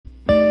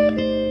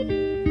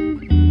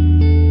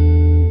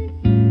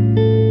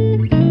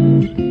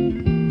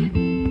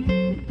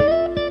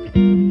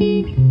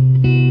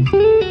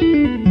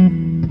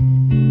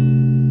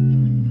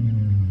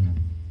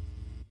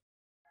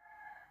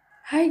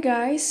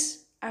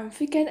guys, I'm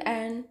Fikan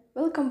and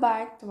welcome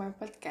back to my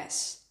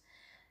podcast.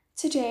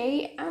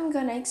 Today I'm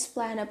gonna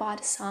explain about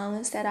the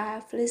songs that I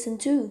have listened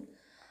to.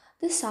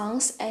 The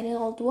songs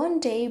Annulled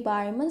One Day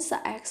by Monsta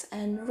X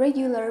and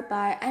Regular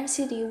by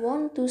NCT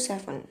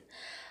 127.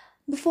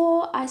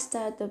 Before I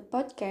start the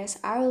podcast,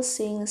 I will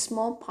sing a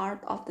small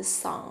part of the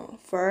song.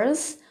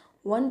 First,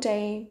 One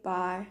Day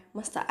by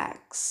Monsta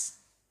X.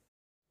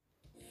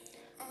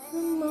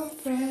 My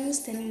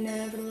friends, they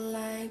never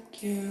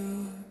like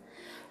you.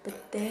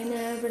 But they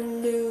never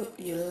knew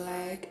you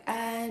like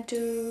I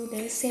do.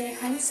 They say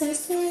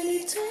hindsight's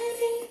 2020.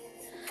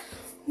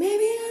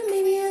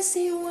 Maybe I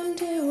see you one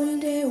day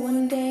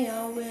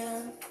I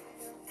will.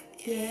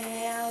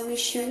 Yeah, I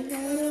wish you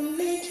never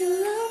make you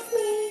love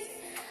me.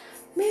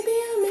 Maybe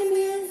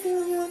I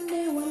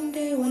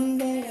feel one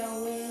day I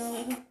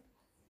will.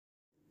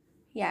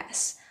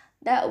 Yes,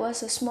 that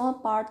was a small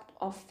part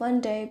of One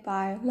Day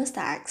by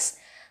Mustax.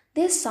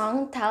 This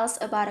song tells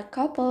about a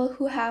couple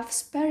who have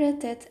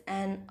separated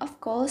and of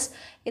course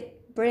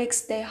it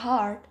breaks their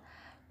heart,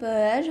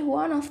 but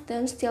one of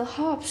them still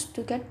hopes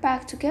to get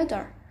back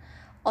together.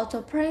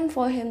 Although praying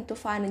for him to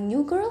find a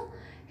new girl,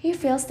 he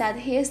feels that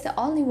he is the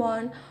only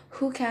one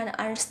who can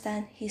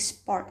understand his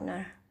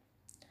partner.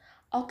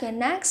 Okay,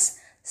 next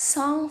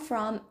song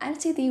from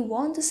NCT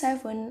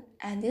 127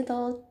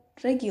 entitled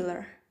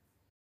Regular.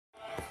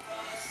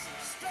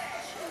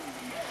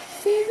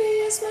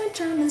 Phoebe is my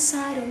diamond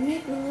I don't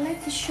need no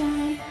light to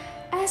shine.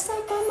 I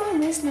stop on my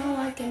wrist, now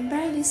I can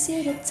barely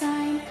see the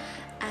time.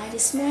 I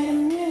just met a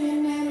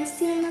million and I'm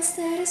still not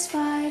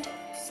satisfied.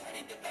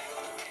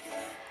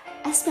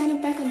 I spend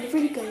it back on the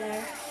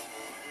regular.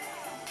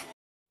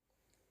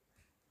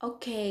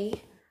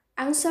 Okay,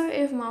 I'm sorry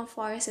if my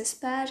voice is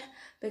bad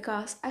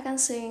because I can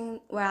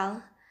sing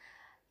well.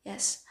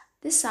 Yes,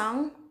 this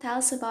song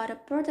tells about a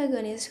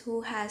protagonist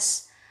who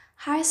has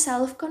high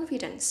self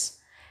confidence.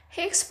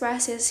 He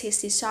expresses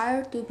his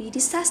desire to be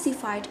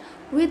dissatisfied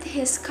with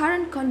his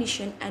current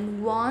condition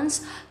and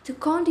wants to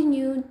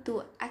continue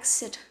to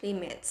exceed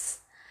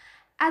limits.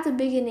 At the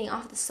beginning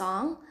of the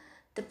song,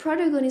 the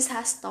protagonist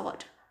has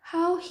thought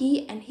how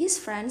he and his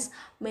friends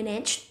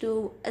manage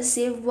to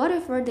achieve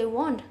whatever they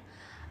want.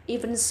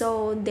 Even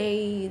so,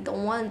 they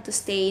don't want to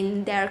stay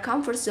in their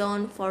comfort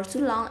zone for too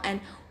long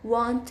and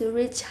want to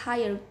reach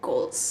higher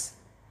goals.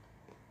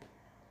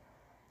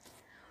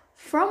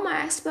 From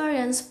my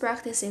experience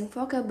practicing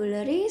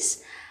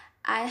vocabularies,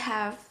 I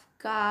have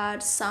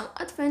got some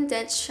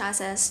advantage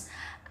such as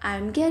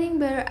I'm getting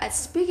better at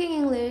speaking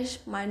English,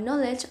 my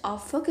knowledge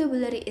of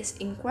vocabulary is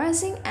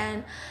increasing,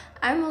 and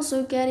I'm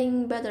also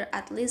getting better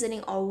at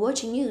listening or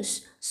watching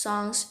news,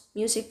 songs,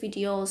 music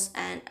videos,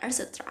 and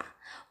etc.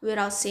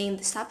 without seeing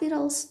the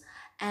subtitles,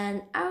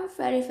 and I'm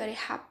very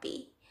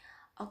happy.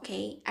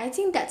 Okay, I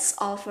think that's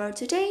all for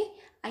today.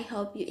 I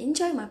hope you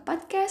enjoy my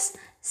podcast.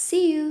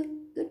 See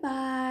you.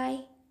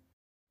 Goodbye.